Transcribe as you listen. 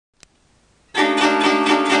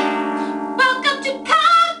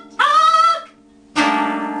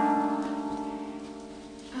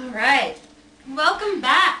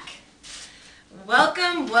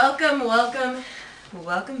Welcome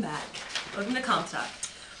back. Welcome to Calm Talk.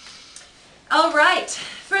 All right,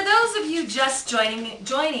 for those of you just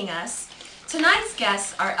joining us, tonight's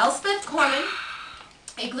guests are Elspeth Corman,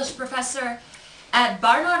 English professor at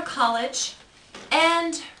Barnard College,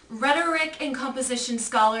 and rhetoric and composition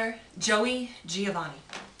scholar Joey Giovanni.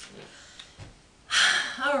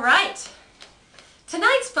 All right,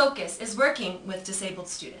 tonight's focus is working with disabled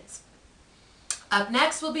students. Up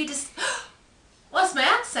next will be what's my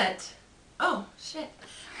accent? Oh, shit.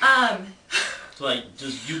 So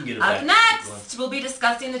just you can get it Up back. next, we'll be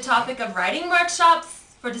discussing the topic of writing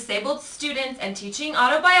workshops for disabled students and teaching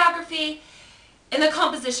autobiography in the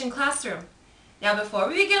composition classroom. Now, before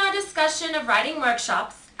we begin our discussion of writing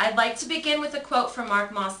workshops, I'd like to begin with a quote from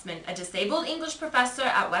Mark Mossman, a disabled English professor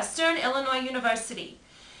at Western Illinois University.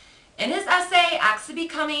 In his essay, Acts of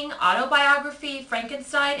Becoming, Autobiography,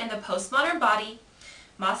 Frankenstein, and the Postmodern Body,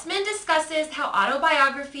 Mossman discusses how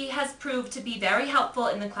autobiography has proved to be very helpful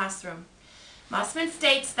in the classroom. Mossman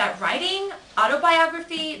states that writing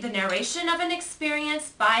autobiography, the narration of an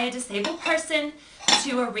experience by a disabled person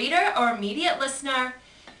to a reader or immediate listener,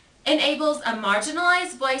 enables a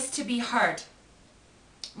marginalized voice to be heard,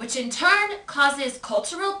 which in turn causes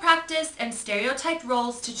cultural practice and stereotyped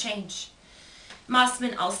roles to change.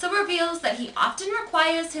 Mossman also reveals that he often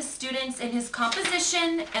requires his students in his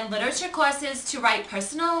composition and literature courses to write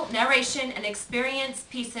personal narration and experience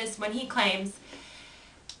pieces when he claims,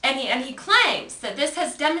 and he claims that this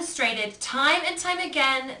has demonstrated time and time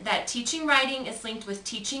again that teaching writing is linked with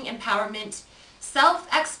teaching empowerment,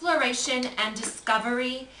 self-exploration and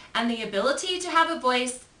discovery, and the ability to have a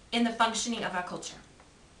voice in the functioning of our culture.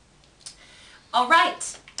 All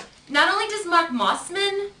right. Not only does Mark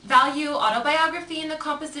Mossman value autobiography in the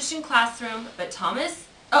composition classroom, but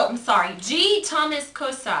G. Thomas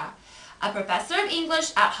Kosa, a professor of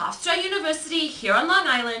English at Hofstra University here on Long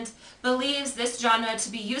Island, believes this genre to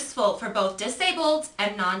be useful for both disabled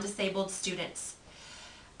and non-disabled students.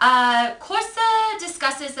 Kosa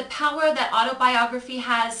discusses the power that autobiography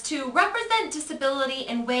has to represent disability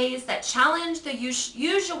in ways that challenge the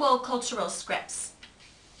usual cultural scripts.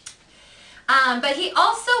 But he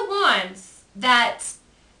also warns that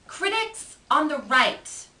critics on the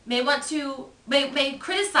right may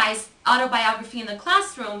criticize autobiography in the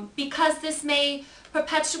classroom because this may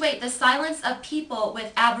perpetuate the silence of people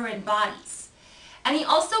with aberrant bodies. And he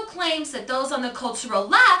also claims that those on the cultural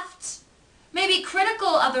left may be critical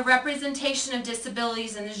of the representation of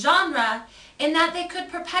disabilities in the genre in that they could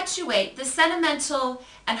perpetuate the sentimental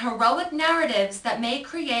and heroic narratives that may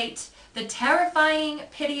create the terrifying,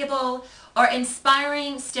 pitiable, or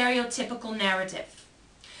inspiring stereotypical narrative.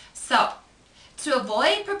 So, to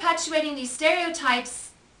avoid perpetuating these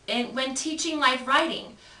stereotypes when teaching life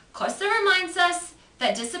writing, Kosa reminds us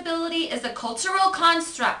that disability is a cultural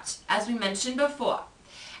construct, as we mentioned before,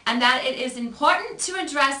 and that it is important to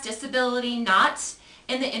address disability not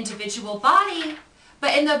in the individual body,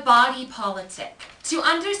 but in the body politic, to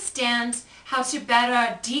understand how to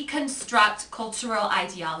better deconstruct cultural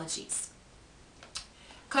ideologies.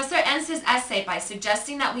 Kosa ends his essay by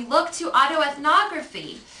suggesting that we look to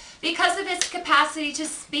autoethnography because of its capacity to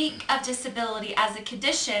speak of disability as a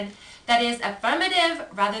condition that is affirmative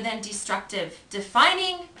rather than destructive,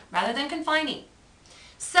 defining rather than confining.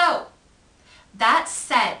 So, that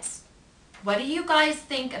said, what do you guys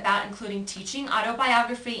think about including teaching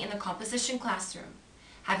autobiography in the composition classroom?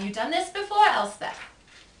 Have you done this before, Elspeth?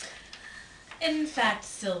 In fact,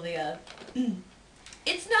 Sylvia,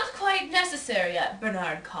 it's not quite necessary at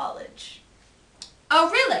Barnard College.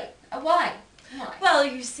 Oh, really? Why? Why? Well,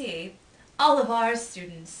 you see, all of our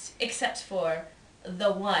students, except for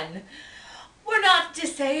the one, were not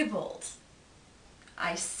disabled.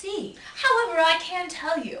 I see. However, I can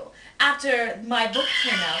tell you, after my book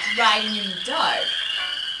came out, Writing in the Dark,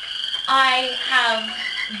 I am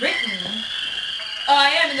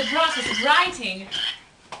in the process of writing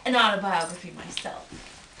an autobiography myself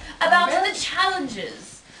about the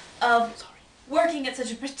challenges of working at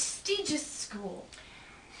such a prestigious school.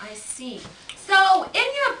 I see. So, in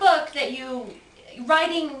your book that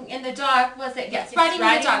Writing in the Dark, was it? Yes, Writing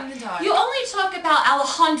in the Dark. You only talk about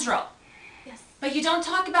Alejandro. Yes. But you don't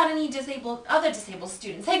talk about any other disabled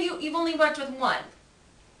students. You've only worked with one?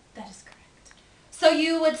 That is correct. So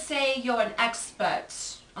you would say you're an expert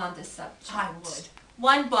on this subject? I would.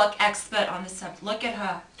 One book expert on this subject. Look at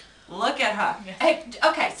her. Look at her. Yes. Hey,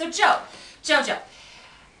 okay, so Jojo,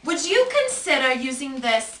 would you consider using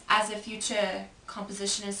this as a future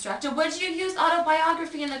composition instructor? Would you use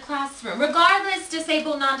autobiography in the classroom, regardless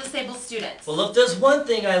disabled, non-disabled students? Well, if there's one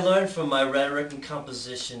thing I learned from my rhetoric and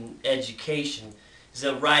composition education, is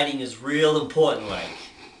that writing is real important, like.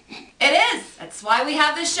 It is. That's why we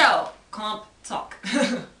have this show, Comp Talk.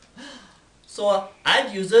 So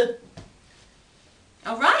I'd use it.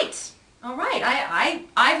 All right.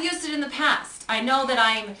 I've used it in the past. I know that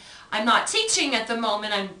I'm not teaching at the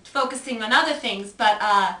moment. I'm focusing on other things, but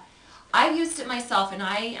I've used it myself, and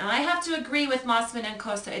I have to agree with Mossman and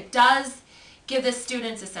Kosa. It does give the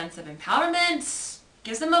students a sense of empowerment,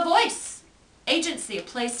 gives them a voice, agency, a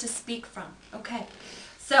place to speak from. Okay.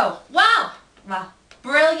 So, wow.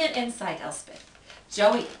 Brilliant insight, Elspeth.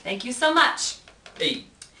 Joey, thank you so much. Hey.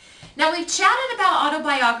 Now, we've chatted about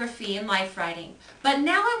autobiography and life writing, but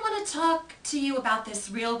now I want to talk to you about this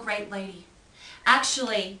real great lady.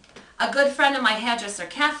 Actually, a good friend of my hairdresser,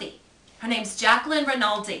 Kathy. Her name's Jacqueline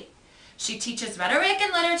Rinaldi. She teaches rhetoric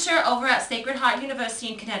and literature over at Sacred Heart University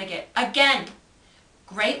in Connecticut. Again,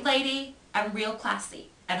 great lady and real classy.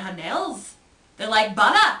 And her nails, they're like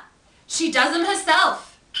butter. She does them herself.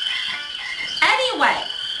 Anyway,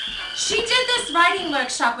 she did this writing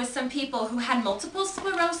workshop with some people who had multiple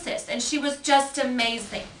sclerosis, and she was just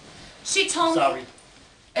amazing. She told me... Sorry.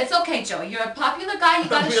 It's okay, Joey. You're a popular guy. You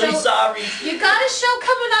got I'm a really show. sorry. You got a show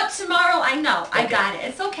coming up tomorrow. I know. Okay. I got it.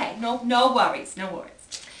 It's okay. No worries.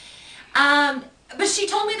 But she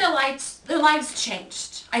told me their lives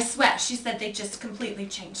changed. I swear. She said they just completely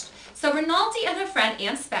changed. So Rinaldi and her friend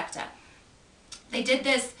Ann Spector, they did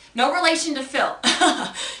this. No relation to Phil.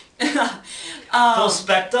 Phil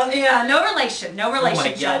Spector? Yeah, no relation, Oh my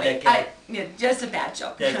God, Joey. that guy. Yeah, just a bad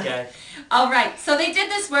joke. That guy. All right, so they did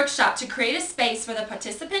this workshop to create a space where the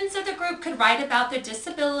participants of the group could write about their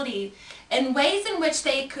disability in ways in which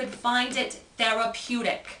they could find it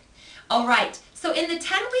therapeutic. All right, so in the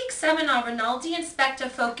 10-week seminar, Rinaldi and Spector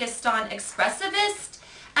focused on expressivist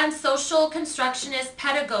and social constructionist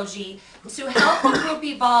pedagogy to help the group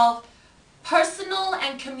evolve personal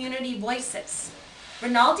and community voices.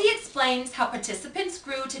 Rinaldi explains how participants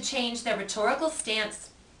grew to change their rhetorical stance,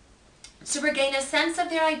 to regain a sense of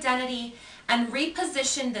their identity and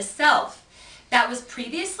reposition the self that was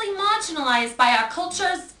previously marginalized by our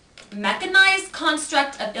culture's mechanized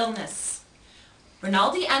construct of illness.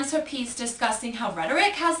 Rinaldi ends her piece discussing how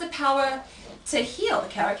rhetoric has the power to heal. The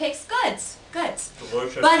carrot cake's good,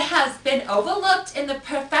 Delicious. but has been overlooked in the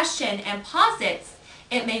profession, and posits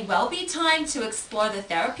it may well be time to explore the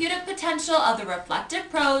therapeutic potential of the reflective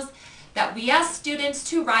prose that we ask students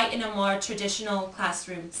to write in a more traditional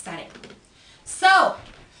classroom setting. So,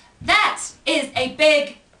 that is a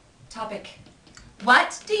big topic.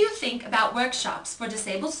 What do you think about workshops for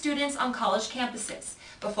disabled students on college campuses?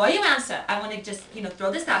 Before you answer, I want to just,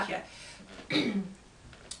 throw this out here.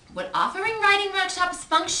 Would offering writing workshops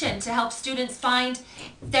function to help students find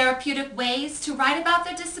therapeutic ways to write about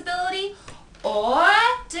their disability? Or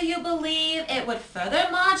do you believe it would further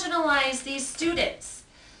marginalize these students?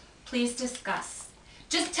 Please discuss.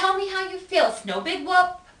 Just tell me how you feel. It's no big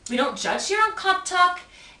whoop. We don't judge here on Cop Talk,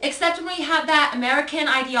 except when we have that American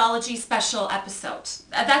Ideology special episode.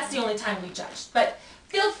 That's the only time we judge. But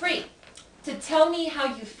feel free to tell me how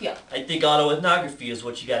you feel. I think autoethnography is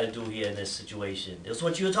what you got to do here in this situation. It's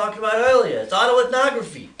what you were talking about earlier. It's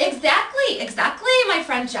autoethnography. Exactly, my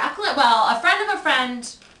friend Jacqueline. Well, a friend of a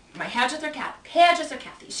friend, my hairdresser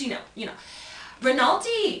Kathy. She know.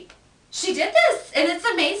 Rinaldi, she did this, and it's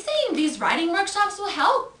amazing. These writing workshops will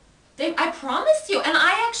help. I promise you. And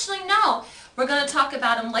I actually know. We're going to talk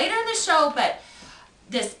about him later in the show, but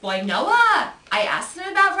this boy Noah, I asked him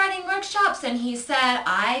about writing workshops, and he said,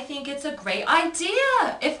 I think it's a great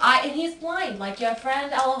idea. And he's blind, like your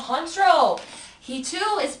friend Alejandro. He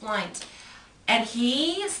too is blind. And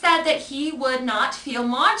he said that he would not feel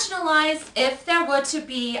marginalized if there were to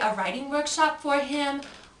be a writing workshop for him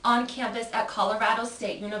on campus at Colorado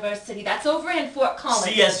State University. That's over in Fort Collins.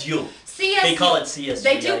 CSU. They call it CSU.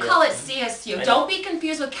 They do call it CSU. Don't be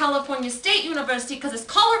confused with California State University, because it's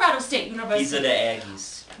Colorado State University. These are the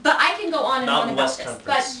Aggies. But I can go on and on Mountain about West this.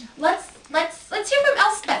 Conference. But let's hear from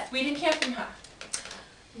Elspeth. We didn't hear from her.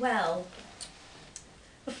 Well,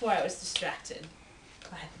 before I was distracted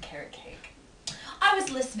by the carrot cake, I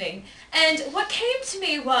was listening, and what came to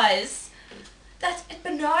me was that at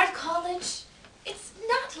Bernard College, it's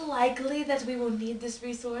not likely that we will need this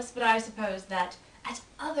resource, but I suppose that at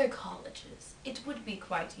other colleges, it would be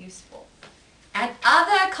quite useful. At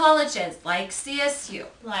other colleges, like CSU.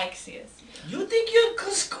 Like CSU. You think your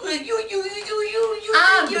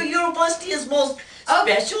university is more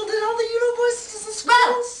special than other universities and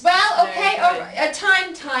schools? Well, okay, Very good.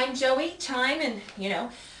 time, Joey, time, and,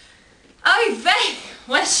 Oy vey,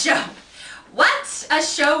 what a show. What a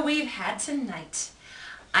show we've had tonight.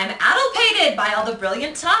 I'm addlepated by all the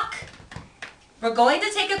brilliant talk. We're going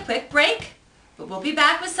to take a quick break. but we'll be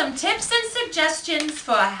back with some tips and suggestions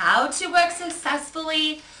for how to work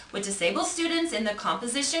successfully with disabled students in the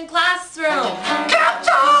composition classroom.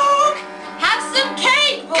 Captain! Have some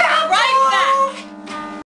cake! We'll be right